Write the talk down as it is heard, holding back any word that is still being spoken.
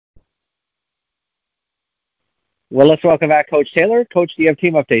Well, let's welcome back Coach Taylor. Coach, do you have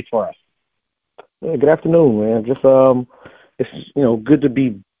team updates for us? Good afternoon, man. Just it's good to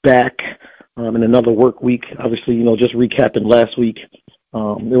be back in another work week. Obviously, just recapping last week. It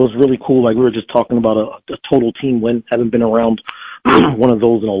was really cool. Like we were just talking about a total team win. Haven't been around one of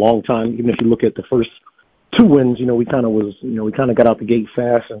those in a long time. Even if you look at the first two wins, we kind of got out the gate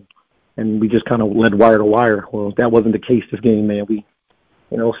fast and we just kind of led wire to wire. Well, that wasn't the case this game, man. We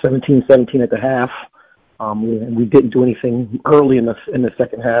 17-17 at the half. We didn't do anything early in the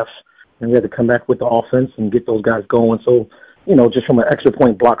second half, and we had to come back with the offense and get those guys going. So, just from an extra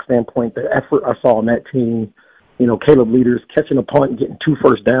point block standpoint, the effort I saw on that team, Caleb Leaders catching a punt and getting 2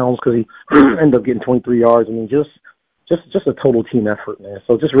 first downs because he ended up getting 23 yards. I mean, just a total team effort, man.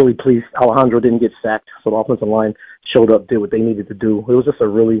 So just really pleased Alejandro didn't get sacked, so the offensive line showed up, did what they needed to do. It was just a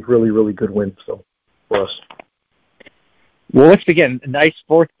really, really, really good win for us. Well, let's begin. A nice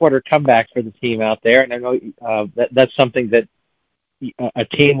fourth quarter comeback for the team out there, and I know that's something that a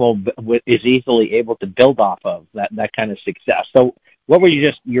team is easily able to build off of that kind of success. So, what were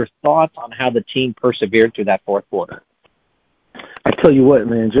your thoughts on how the team persevered through that fourth quarter? I tell you what,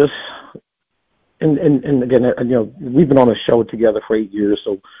 man, and again, we've been on a show together for 8 years,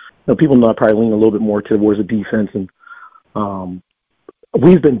 so people know I probably lean a little bit more towards the defense, and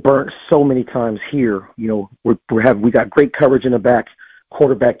we've been burnt so many times here. We got great coverage in the back.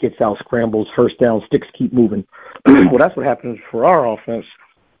 Quarterback gets out, scrambles, first down, sticks keep moving. Well, that's what happens for our offense.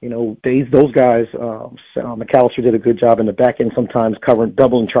 Those guys, McAllister did a good job in the back end sometimes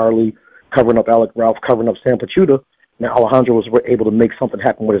doubling Charlie, covering up Alec Ralph, covering up Sam Pachuta. Now Alejandro was able to make something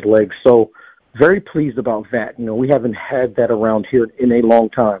happen with his legs. So very pleased about that. We haven't had that around here in a long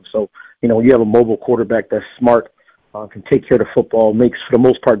time. So, when you have a mobile quarterback that's smart, can take care of the football, makes, for the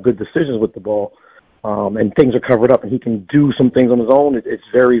most part, good decisions with the ball, and things are covered up, and he can do some things on his own. It's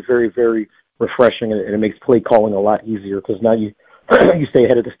very, very, very refreshing, and it makes play calling a lot easier because now you you stay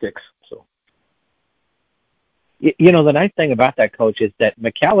ahead of the sticks. So, the nice thing about that, Coach, is that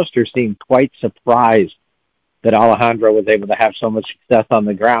McAllister seemed quite surprised that Alejandro was able to have so much success on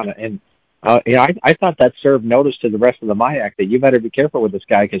the ground, and I thought that served notice to the rest of the MIAC that you better be careful with this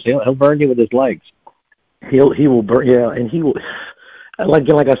guy because he'll burn you with his legs. He will burn, yeah, and he will. Like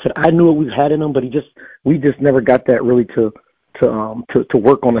I said, I knew what we've had in him, but we just never got that really to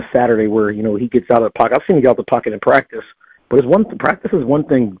work on a Saturday where he gets out of the pocket. I've seen him get out of the pocket in practice, but practice is one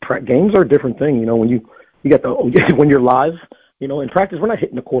thing. Games are a different thing. When you got when you're live, in practice we're not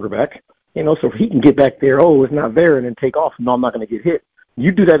hitting the quarterback. So if he can get back there, it's not there, and then take off. No, I'm not going to get hit.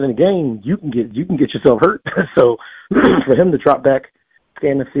 You do that in a game, you can get yourself hurt. So for him to drop back,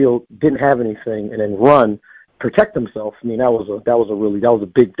 scan the field, didn't have anything, and then run, protect himself. I mean, that's a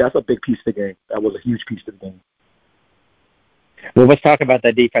big piece of the game. That was a huge piece of the game. Well, let's talk about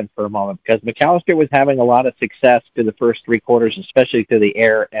that defense for a moment because McAllister was having a lot of success through the first three quarters, especially through the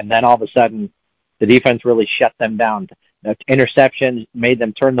air, and then all of a sudden the defense really shut them down. Interceptions made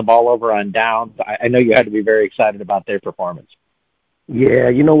them turn the ball over on downs. I know you had to be very excited about their performance. Yeah,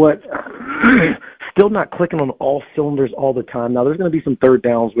 you know what? Still not clicking on all cylinders all the time. Now, there's going to be some third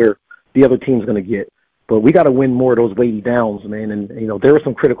downs where the other team's going to get. But we got to win more of those weighty downs, man. And, there were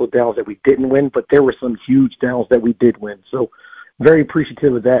some critical downs that we didn't win, but there were some huge downs that we did win. So very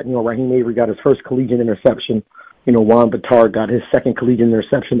appreciative of that. Raheem Avery got his first collegiate interception. Juan Batard got his second collegiate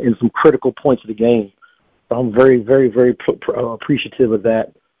interception in some critical points of the game. So I'm very, very, very appreciative of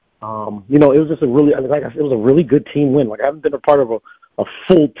that. It was just it was a really good team win. Like, I haven't been a part of a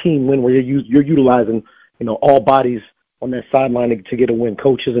full team win where you're utilizing, all bodies on that sideline to get a win,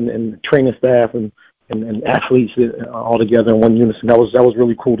 coaches and training staff and athletes all together in one unison. That was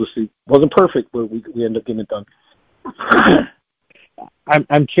really cool to see. Wasn't perfect, but we ended up getting it done.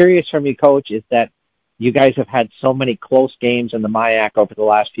 I'm curious from you, Coach, is that you guys have had so many close games in the MIAC over the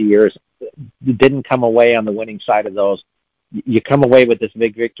last few years. You didn't come away on the winning side of those. You come away with this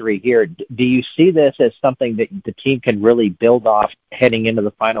big victory here. Do you see this as something that the team can really build off heading into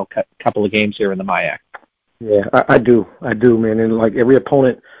the final couple of games here in the MIAC? Yeah, I do, man. And like every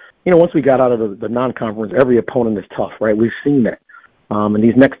opponent, once we got out of the non-conference, every opponent is tough, right? We've seen that. And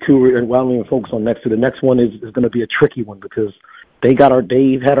these next two, well, I don't even focus on next two. The next one is going to be a tricky one because they've had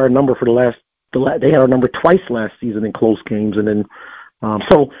our number they had our number twice last season in close games, and then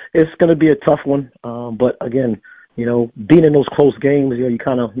so it's going to be a tough one. But again, being in those close games, you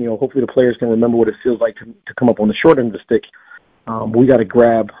kind of, hopefully the players can remember what it feels like to come up on the short end of the stick. We got to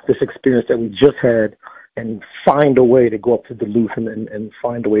grab this experience that we just had and find a way to go up to Duluth and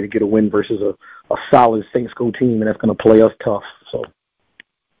find a way to get a win versus a solid Saints Go team, and that's going to play us tough. So,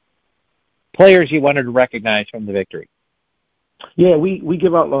 players you wanted to recognize from the victory. Yeah, we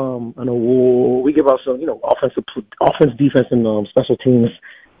give out an award. We give out some, offense, defense, and special teams.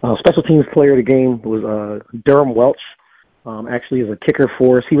 Special teams player of the game was Durham Welch. Actually, as a kicker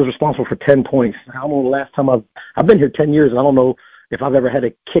for us, he was responsible for 10 points. I don't know the last time I've been here 10 years, and I don't know if I've ever had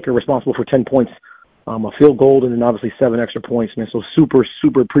a kicker responsible for 10 points, a field goal, and then obviously 7 extra points. Man, so super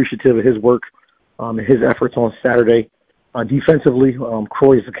super appreciative of his work, and his efforts on Saturday. Defensively,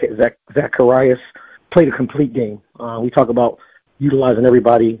 Croy Zacharias played a complete game. We talk about utilizing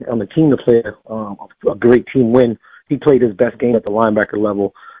everybody on the team to play a great team win. He played his best game at the linebacker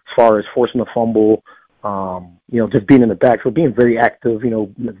level as far as forcing a fumble, just being in the back. So being very active,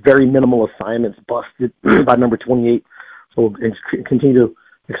 very minimal assignments busted by number 28. So it's continue to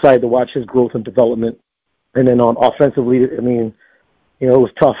excited to watch his growth and development. And then on offensively, I mean, it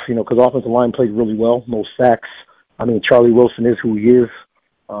was tough, because offensive line played really well. No sacks. I mean, Charlie Wilson is who he is.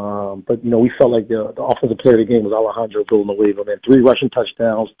 But, we felt like the offensive player of the game was Alejandro Villanueva, man. 3 rushing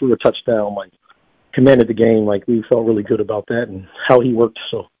touchdowns, threw a touchdown, commanded the game. We felt really good about that and how he worked.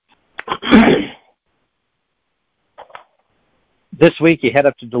 So this week you head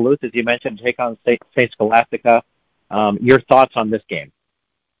up to Duluth, as you mentioned, to take on St. Scholastica. Your thoughts on this game?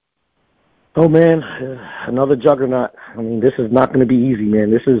 Oh, man, another juggernaut. I mean, this is not going to be easy,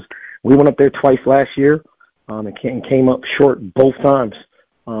 man. We went up there twice last year and came up short both times.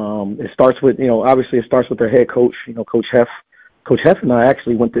 It starts with, obviously it starts with their head coach, Coach Heff. Coach Heff and I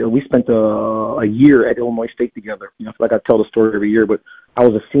actually we spent a year at Illinois State together. I feel like I tell the story every year, but I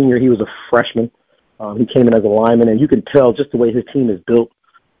was a senior. He was a freshman. He came in as a lineman, and you can tell just the way his team is built,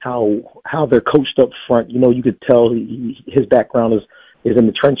 how they're coached up front. You could tell his background is in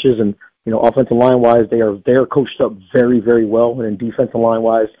the trenches, and offensive line wise, they're coached up very, very well, and then defensive line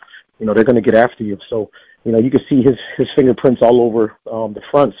wise, they're going to get after you. So you can see his fingerprints all over the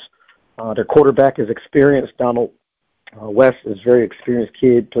fronts. Their quarterback is experienced. Donald West is a very experienced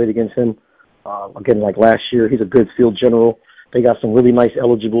kid. Played against him again like last year. He's a good field general. They got some really nice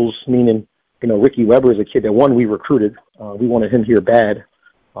eligibles, meaning Ricky Weber is a kid that we recruited. We wanted him here bad.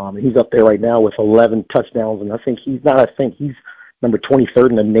 He's up there right now with 11 touchdowns, and he's number 23rd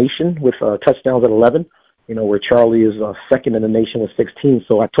in the nation with touchdowns at 11. Where Charlie is second in the nation with 16.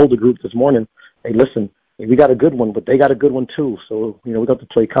 So I told the group this morning, hey, listen, we got a good one, but they got a good one too. So we got to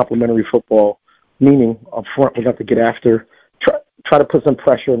play complementary football, meaning up front we got to get after, try to put some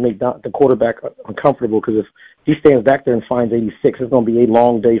pressure and make the quarterback uncomfortable. Because if he stands back there and finds 86, it's going to be a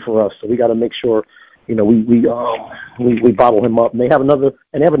long day for us. So we got to make sure we bottle him up. And they have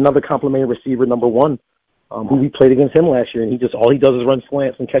another complimentary receiver, number 1. Who we played against him last year, and all he does is run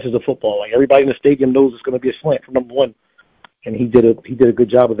slants and catches the football. Everybody in the stadium knows it's going to be a slant from number 1, and he did a good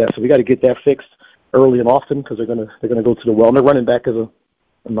job of that. So we got to get that fixed early and often because they're gonna go to the well. And their running back is a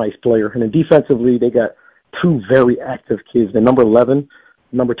nice player. And then defensively, they got 2 very active kids. The number 11,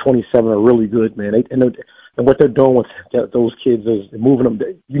 number 27 are really good, man. And what they're doing with those kids is moving them.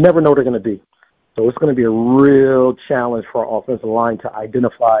 You never know what they're going to be. So it's going to be a real challenge for our offensive line to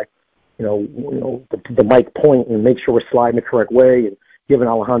identify the mic point and make sure we're sliding the correct way and giving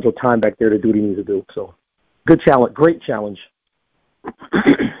Alejandro time back there to do what he needs to do. So good challenge, great challenge.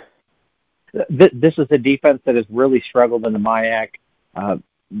 This is a defense that has really struggled in the MIAC,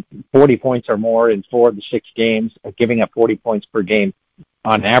 40 points or more in 4 of the 6 games, giving up 40 points per game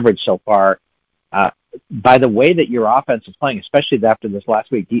on average so far. By the way that your offense is playing, especially after this last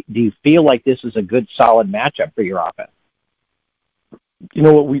week, do you feel like this is a good, solid matchup for your offense? You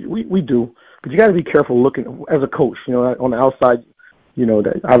know what, we do, but you got to be careful looking as a coach. On the outside,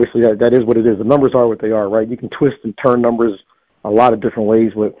 that obviously that is what it is. The numbers are what they are, right? You can twist and turn numbers a lot of different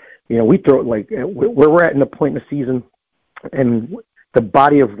ways, but we throw where we're at in the point in the season, and the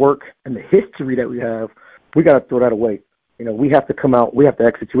body of work and the history that we have, we got to throw that away. We have to come out, we have to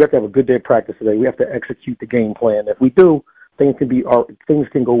execute. We have to have a good day of practice today. We have to execute the game plan. If we do, things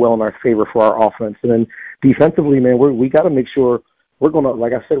can go well in our favor for our offense. And then defensively, man, we got to make sure. We're going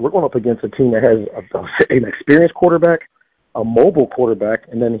up against a team that has an experienced quarterback, a mobile quarterback,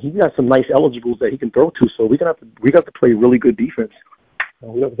 and then he's got some nice eligibles that he can throw to. So we got to play really good defense.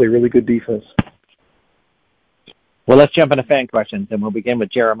 We have to play really good defense. Well, let's jump into fan questions, and we'll begin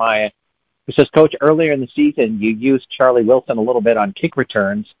with Jeremiah, who says, Coach, earlier in the season you used Charlie Wilson a little bit on kick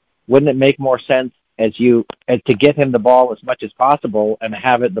returns. Wouldn't it make more sense to get him the ball as much as possible and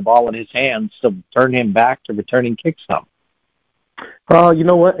have the ball in his hands to turn him back to returning kicks some? You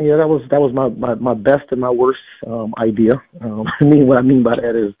know what? Yeah, that was my best and my worst idea. What I mean by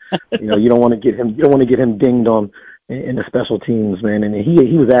that is, you don't want to get him dinged on in the special teams, man. And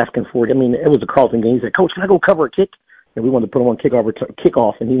he was asking for it. I mean, it was a Carlton game. He said, Coach, can I go cover a kick? And we wanted to put him on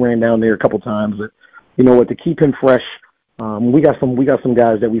kickoff, and he ran down there a couple times. But you know what? To keep him fresh, We got some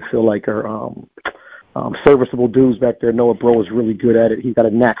guys that we feel like are serviceable dudes back there. Noah Bro is really good at it. He's got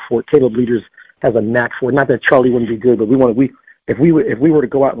a knack for it. Caleb Leaders has a knack for it. Not that Charlie wouldn't be good, but if we were to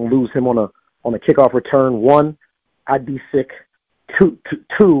go out and lose him on a kickoff return, one, I'd be sick. Two,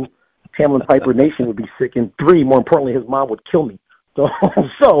 Hamline Piper Nation would be sick, and three, more importantly, his mom would kill me.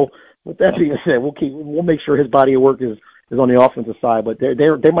 So with that being said, we'll make sure his body of work is on the offensive side, but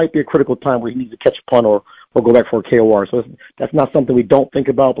there might be a critical time where he needs to catch a punt or go back for a KOR. So that's not something we don't think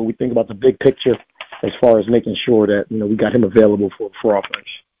about, but we think about the big picture as far as making sure that we got him available for offense.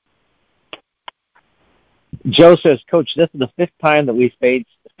 Joe says, Coach, this is the fifth time that we've faced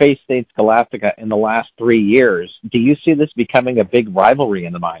State Scholastica in the last 3 years. Do you see this becoming a big rivalry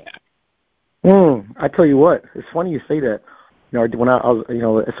in the MIAC? I tell you what, it's funny you say that. When I was,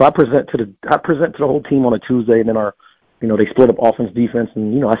 so I present to the whole team on a Tuesday, and then they split up offense, defense,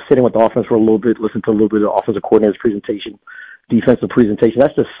 and I sit in with the offense for a little bit, listen to a little bit of the offensive coordinator's presentation, defensive presentation.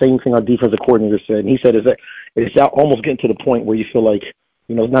 That's the same thing our defensive coordinator said. And he said it's almost getting to the point where you feel like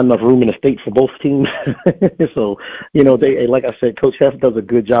there's not enough room in the state for both teams. So they, like I said, Coach Hess does a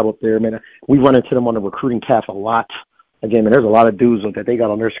good job up there. Man, we run into them on the recruiting path a lot. Again, man, there's a lot of dudes that they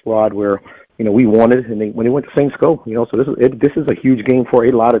got on their squad where we wanted, and when they went to Saints Go, so this is a huge game for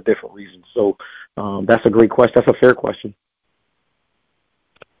a lot of different reasons. So that's a great question. That's a fair question.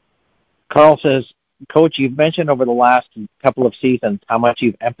 Carl says, Coach, you've mentioned over the last couple of seasons how much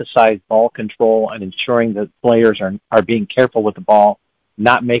you've emphasized ball control and ensuring that players are being careful with the ball,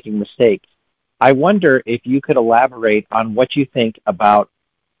 not making mistakes. I wonder if you could elaborate on what you think about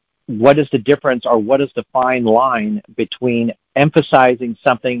what is the difference or what is the fine line between emphasizing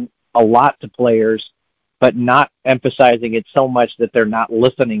something a lot to players but not emphasizing it so much that they're not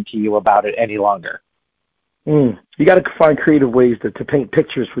listening to you about it any longer. You got to find creative ways to paint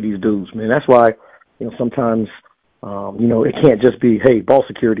pictures for these dudes, man. That's why, sometimes, it can't just be, hey, ball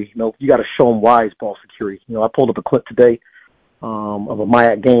security. You got to show them why it's ball security. I pulled up a clip today of a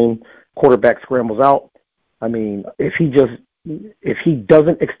MIAC game. Quarterback scrambles out. I mean, if he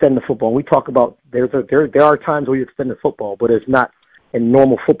doesn't extend the football, and we talk about there are times where you extend the football, but it's not in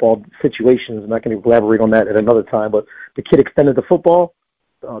normal football situations. I'm not going to elaborate on that at another time, but the kid extended the football,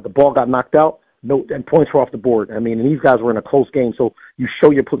 the ball got knocked out, and points were off the board. I mean, and these guys were in a close game, so you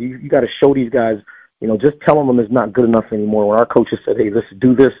got to show these guys, just telling them it's not good enough anymore. When our coaches said, hey, let's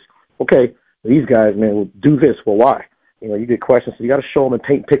do this, okay, these guys, man, will do this. Well, why? You get questions, so you got to show them and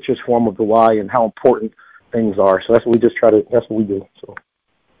paint pictures for them of the why and how important things are. So that's what we do. So.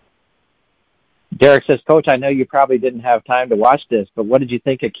 Derek says, Coach, I know you probably didn't have time to watch this, but what did you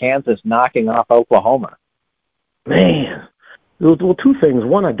think of Kansas knocking off Oklahoma? Man, well, two things.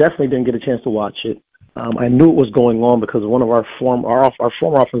 One, I definitely didn't get a chance to watch it. I knew it was going on because one of our former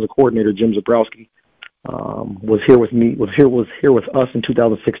offensive coordinator, Jim Zabrowski, was here with us in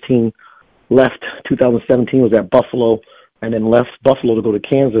 2016. Left 2017, was at Buffalo, and then left Buffalo to go to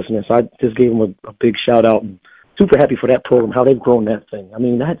Kansas. And so I just gave him a big shout out and super happy for that program, how they've grown that thing. I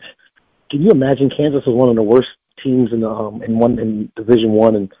mean, can you imagine? Kansas was one of the worst teams in Division I,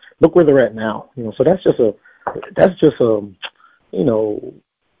 and look where they're at now. So that's just a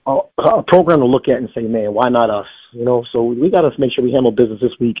program to look at and say, man, why not us? So we got to make sure we handle business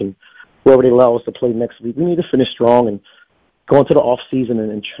this week, and whoever they allow us to play next week, we need to finish strong and go into the off season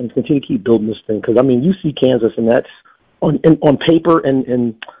and continue to keep building this thing. Because I mean, you see Kansas, and that's on paper and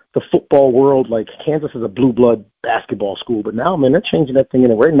in the football world, like Kansas is a blue blood basketball school, but now, man, they're changing that thing,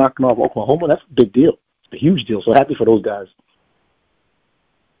 and we're knocking off Oklahoma. That's a big deal. It's a huge deal. So happy for those guys.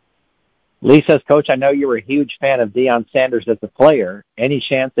 Lee says, Coach, I know you were a huge fan of Deion Sanders as a player. Any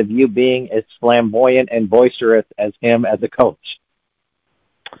chance of you being as flamboyant and boisterous as him as a coach?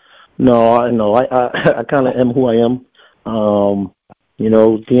 No, I kind of am who I am.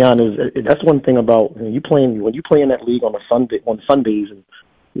 Deion that's one thing about when you play in that league on Sundays and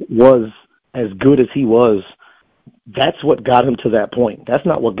was as good as he was. That's what got him to that point. That's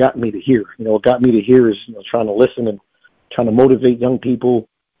not what got me to here. What got me to here is trying to listen and trying to motivate young people,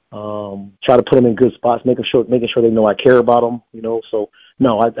 try to put them in good spots, making sure they know I care about them. So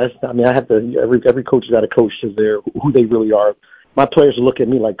no, I have to. Every coach has got a coach to their who they really are. My players look at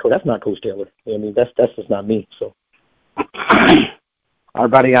me like, Coach, that's not Coach Taylor. I mean, that's just not me. So. Our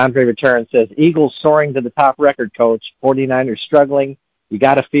buddy Andre returns, says, Eagles soaring to the top record, Coach. 49ers struggling. You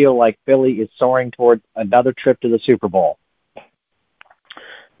got to feel like Philly is soaring towards another trip to the Super Bowl.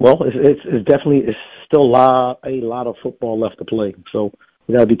 Well, it's definitely still a lot of football left to play. So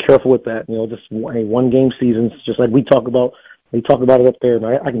we got to be careful with that. Just one game seasons, just like we talk about. They talk about it up there, and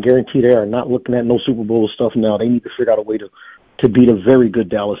I can guarantee they are not looking at no Super Bowl stuff now. They need to figure out a way to beat a very good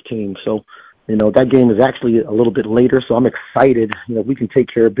Dallas team. So, That game is actually a little bit later, so I'm excited. If we can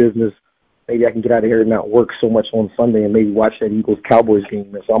take care of business, maybe I can get out of here and not work so much on Sunday and maybe watch that Eagles-Cowboys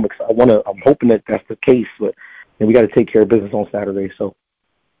game. And so I'm hoping that that's the case, but we got to take care of business on Saturday. So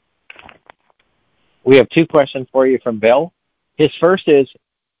we have two questions for you from Bill. His first is,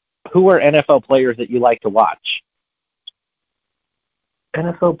 who are NFL players that you like to watch?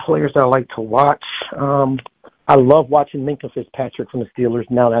 NFL players that I like to watch. I love watching Minkah Fitzpatrick from the Steelers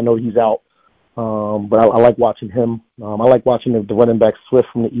now that I know he's out. But I like watching him. I like watching the running back Swift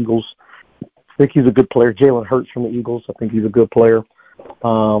from the Eagles. I think he's a good player. Jalen Hurts from the Eagles. I think he's a good player.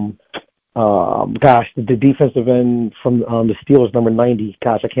 The defensive end from the Steelers, number 90.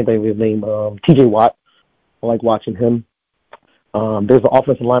 Gosh, I can't think of his name. T.J. Watt. I like watching him. There's an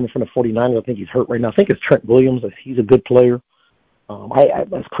offensive lineman from the 49ers. I think he's hurt right now. I think it's Trent Williams. He's a good player.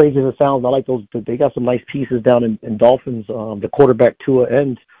 As crazy as it sounds, I like those. They got some nice pieces down in Dolphins. The quarterback Tua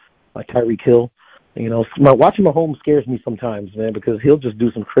and Tyreek Hill. Watching Mahomes scares me sometimes, man, because he'll just do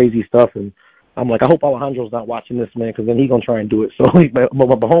some crazy stuff, and I'm like, I hope Alejandro's not watching this, man, because then he's gonna try and do it. So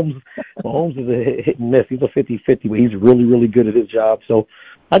Mahomes is a hit and miss. He's a 50-50, but he's really, really good at his job. So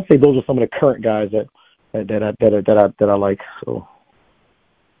I'd say those are some of the current guys that I like. So.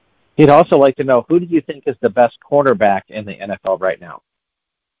 He'd also like to know, who do you think is the best cornerback in the NFL right now?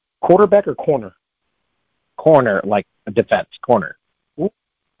 Quarterback or corner? Corner, like a defense, corner.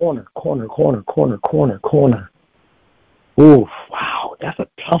 Corner. Ooh, wow, that's a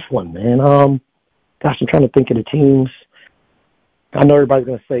tough one, man. Gosh, I'm trying to think of the teams. I know everybody's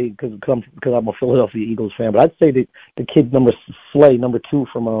gonna say because I'm a Philadelphia Eagles fan, but I'd say the kid Slay, number 2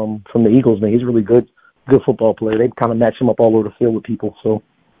 from the Eagles, man. He's a really good football player. They kind of match him up all over the field with people. So.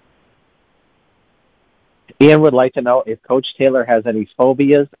 Ian would like to know if Coach Taylor has any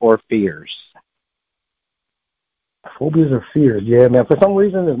phobias or fears. Phobias or fears? Yeah, man. For some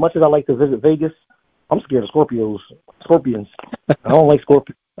reason, as much as I like to visit Vegas, I'm scared of scorpions. I don't like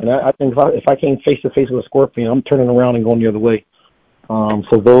scorpions. And I think if I came face to face with a scorpion, I'm turning around and going the other way.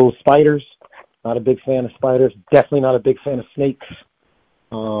 So those spiders, not a big fan of spiders. Definitely not a big fan of snakes.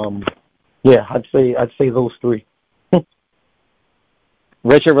 Yeah, I'd say those 3.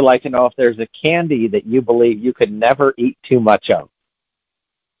 Richard would like to know if there's a candy that you believe you could never eat too much of.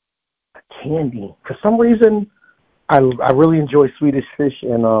 Candy. For some reason, I really enjoy Swedish Fish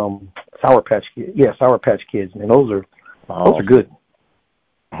and Sour Patch Kids. Yeah, Sour Patch Kids, man. Those are good.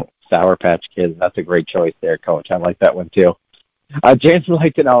 Sour Patch Kids. That's a great choice there, Coach. I like that one too. James would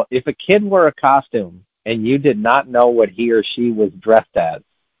like to know, if a kid wore a costume and you did not know what he or she was dressed as,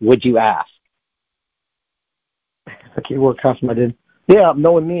 would you ask? If a kid wore a costume, I did. Yeah,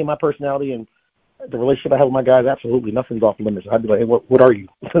 knowing me and my personality and the relationship I have with my guys, absolutely nothing's off limits. I'd be like, hey, what are you?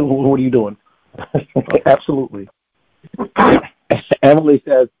 What are you doing? Absolutely. Emily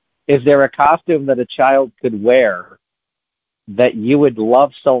says, is there a costume that a child could wear that you would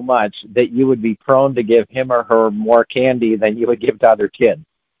love so much that you would be prone to give him or her more candy than you would give to other kids?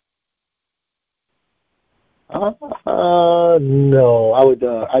 No, I would.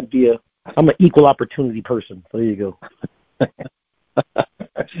 I'm an equal opportunity person. There you go.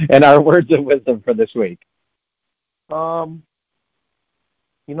 And our words of wisdom for this week. You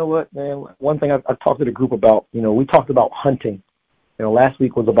know what, man? One thing I've talked to the group about, we talked about hunting. Last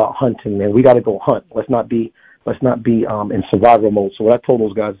week was about hunting, man. We got to go hunt. Let's not be in survival mode. So what I told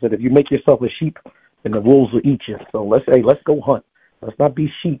those guys, I said, if you make yourself a sheep, then the wolves will eat you. So let's go hunt. Let's not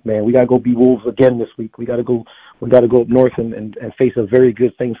be sheep, man. We gotta go be wolves again this week. We gotta go up north and face a very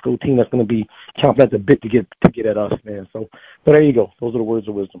good Saints school team that's gonna be chomping at the bit to get at us, man. So, but there you go. Those are the words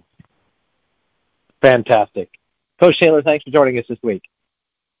of wisdom. Fantastic, Coach Taylor. Thanks for joining us this week.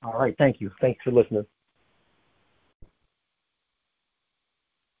 All right, thank you. Thanks for listening.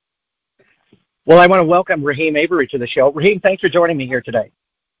 Well, I want to welcome Raheem Avery to the show. Raheem, thanks for joining me here today.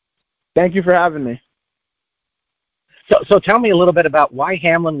 Thank you for having me. So tell me a little bit about why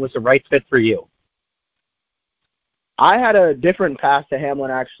Hamline was the right fit for you. I had a different path to Hamline,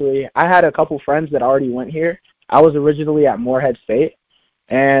 actually. I had a couple friends that already went here. I was originally at Morehead State,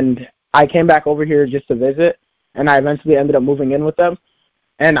 and I came back over here just to visit, and I eventually ended up moving in with them.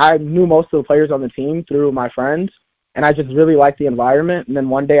 And I knew most of the players on the team through my friends, and I just really liked the environment. And then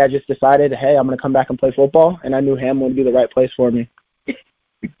one day I just decided, hey, I'm going to come back and play football, and I knew Hamline would be the right place for me.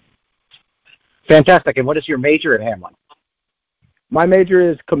 Fantastic. And what is your major at Hamline? My major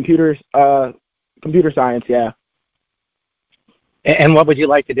is computer science, yeah. And what would you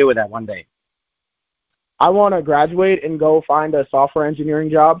like to do with that one day? I want to graduate and go find a software engineering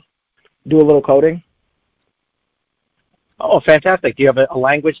job, do a little coding. Oh, fantastic. Do you have a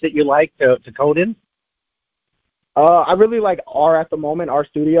language that you like to code in? I really like R at the moment, R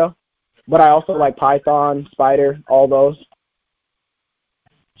Studio. but I also like Python, Spider, all those.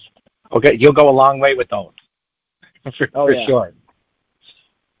 Okay, you'll go a long way with those Oh for yeah. sure.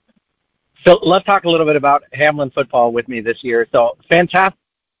 So let's talk a little bit about Hamlin football with me this year. So fantastic.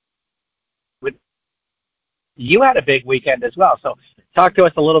 With you had a big weekend as well. So talk to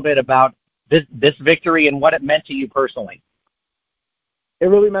us a little bit about this victory and what it meant to you personally. It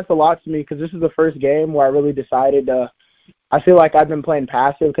really meant a lot to me because this is the first game where I really decided I feel like I've been playing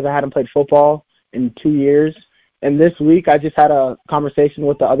passive because I hadn't played football in 2 years. And this week I just had a conversation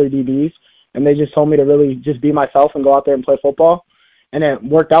with the other DBs, and they just told me to really just be myself and go out there and play football. And it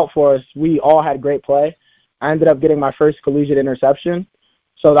worked out for us. We all had great play. I ended up getting my first collegiate interception,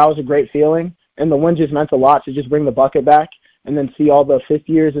 so that was a great feeling. And the win just meant a lot to just bring the bucket back and then see all the fifth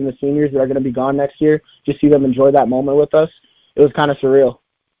years and the seniors that are going to be gone next year, just see them enjoy that moment with us. It was kind of surreal.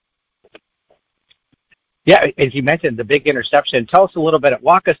 Yeah, as you mentioned, the big interception. Tell us a little bit.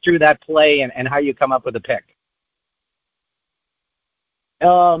 Walk us through that play and how you come up with a pick.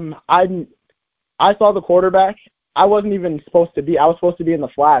 I saw the quarterback. I wasn't even supposed to be. I was supposed to be in the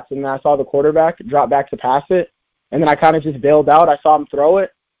flats, and then I saw the quarterback drop back to pass it, and then I kind of just bailed out. I saw him throw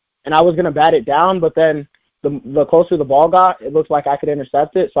it, and I was gonna bat it down, but then the closer the ball got, it looked like I could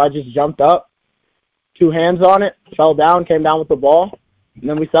intercept it, so I just jumped up, two hands on it, fell down, came down with the ball, and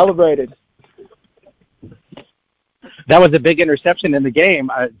then we celebrated. That was a big interception in the game,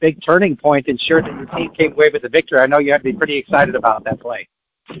 a big turning point, ensured that your team came away with the victory. I know you had to be pretty excited about that play.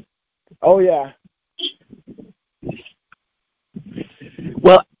 Oh yeah.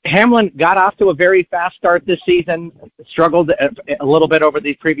 Well, Hamlin got off to a very fast start this season, struggled a little bit over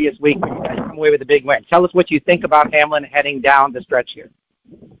the previous week, but you guys come away with a big win. Tell us what you think about Hamlin heading down the stretch here.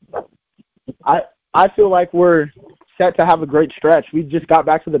 I feel like we're set to have a great stretch. We just got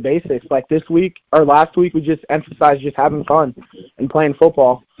back to the basics. Like this week or last week, we just emphasized just having fun and playing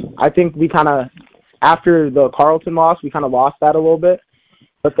football. I think we kind of, after the Carleton loss, we kind of lost that a little bit.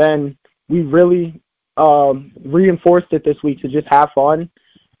 But then we really reinforced it this week to just have fun.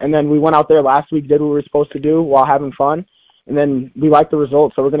 And then we went out there last week, did what we were supposed to do while having fun. And then we liked the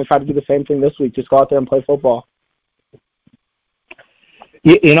results, so we're going to try to do the same thing this week, just go out there and play football.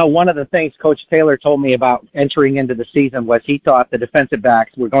 You know, one of the things Coach Taylor told me about entering into the season was he thought the defensive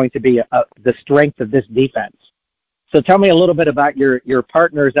backs were going to be the strength of this defense. So tell me a little bit about your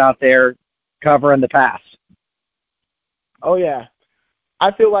partners out there covering the pass. Oh, yeah.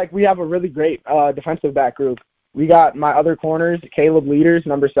 I feel like we have a really great defensive back group. We got my other corners, Caleb Leaders,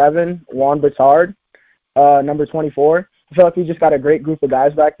 number 7, Juan Batard, number 24. I feel like we just got a great group of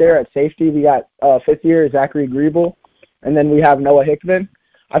guys back there. At safety, we got fifth year Zachary Griebel, and then we have Noah Hickman.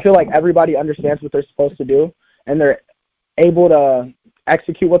 I feel like everybody understands what they're supposed to do, and they're able to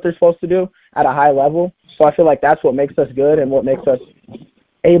execute what they're supposed to do at a high level. So I feel like that's what makes us good and what makes us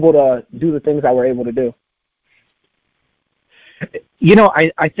able to do the things that we're able to do. You know,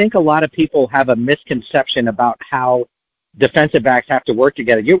 I think a lot of people have a misconception about how defensive backs have to work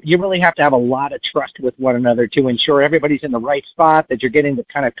together. You really have to have a lot of trust with one another to ensure everybody's in the right spot, that you're getting the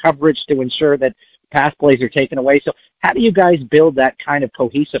kind of coverage to ensure that pass plays are taken away. So how do you guys build that kind of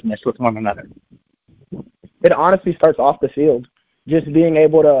cohesiveness with one another? It honestly starts off the field. Just being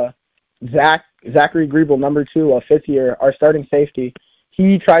able to, Zachary Griebel, number 2, a fifth year, our starting safety,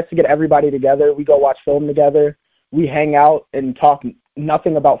 he tries to get everybody together. We go watch film together. We hang out and talk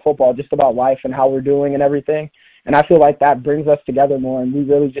nothing about football, just about life and how we're doing and everything. And I feel like that brings us together more, and we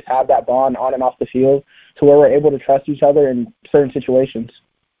really just have that bond on and off the field to where we're able to trust each other in certain situations.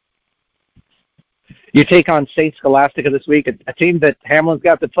 You take on St. Scholastica this week, a team that Hamlin's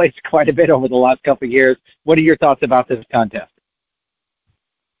got to play quite a bit over the last couple of years. What are your thoughts about this contest?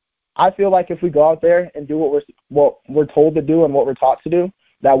 I feel like if we go out there and do what we're told to do and what we're taught to do,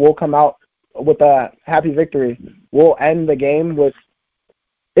 that we'll come out with a happy victory. We'll end the game with,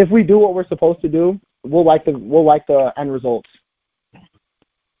 if we do what we're supposed to do, we'll like the end results.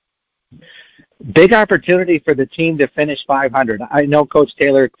 Big opportunity for the team to finish 500. I know Coach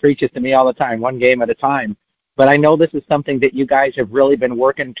Taylor preaches to me all the time, one game at a time, but I know this is something that you guys have really been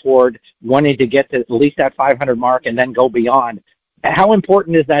working toward, wanting to get to at least that 500 mark and then go beyond. How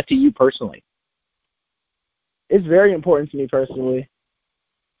important is that to you personally? It's very important to me personally.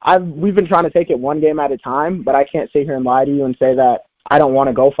 We've been trying to take it one game at a time, but I can't sit here and lie to you and say that I don't want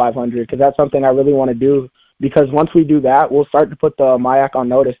to go 500, because that's something I really want to do, because once we do that, we'll start to put the MIAC on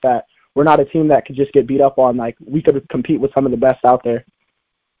notice that we're not a team that could just get beat up on. Like, we could compete with some of the best out there.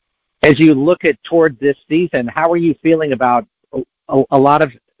 As you look at toward this season, how are you feeling about a lot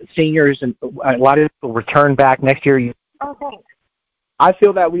of seniors and a lot of people return back next year? I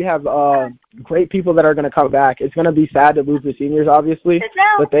feel that we have great people that are going to come back. It's going to be sad to lose the seniors, obviously,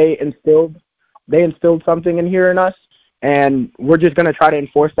 but they instilled something in here in us, and we're just going to try to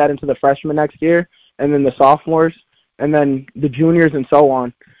enforce that into the freshmen next year, and then the sophomores, and then the juniors, and so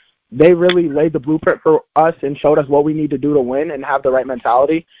on. They really laid the blueprint for us and showed us what we need to do to win and have the right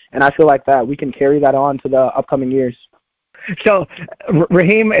mentality, and I feel like that we can carry that on to the upcoming years. So,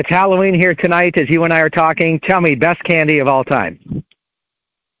 Raheem, it's Halloween here tonight as you and I are talking. Tell me, best candy of all time.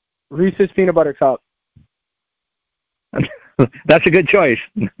 Reese's Peanut Butter Cup. That's a good choice.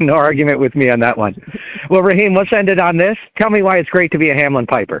 No argument with me on that one. Well, Raheem, let's end it on this. Tell me why it's great to be a Hamline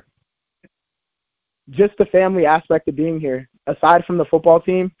Piper. Just the family aspect of being here. Aside from the football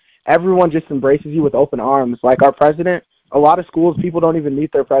team, everyone just embraces you with open arms. Like our president, a lot of schools, people don't even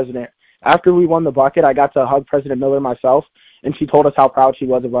meet their president. After we won the bucket, I got to hug President Miller myself, and she told us how proud she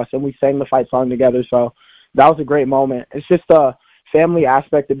was of us, and we sang the fight song together. So that was a great moment. It's just a family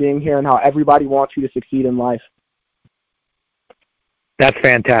aspect of being here and how everybody wants you to succeed in life. That's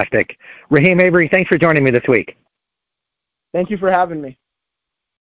fantastic. Raheem Avery, thanks for joining me this week. Thank you for having me.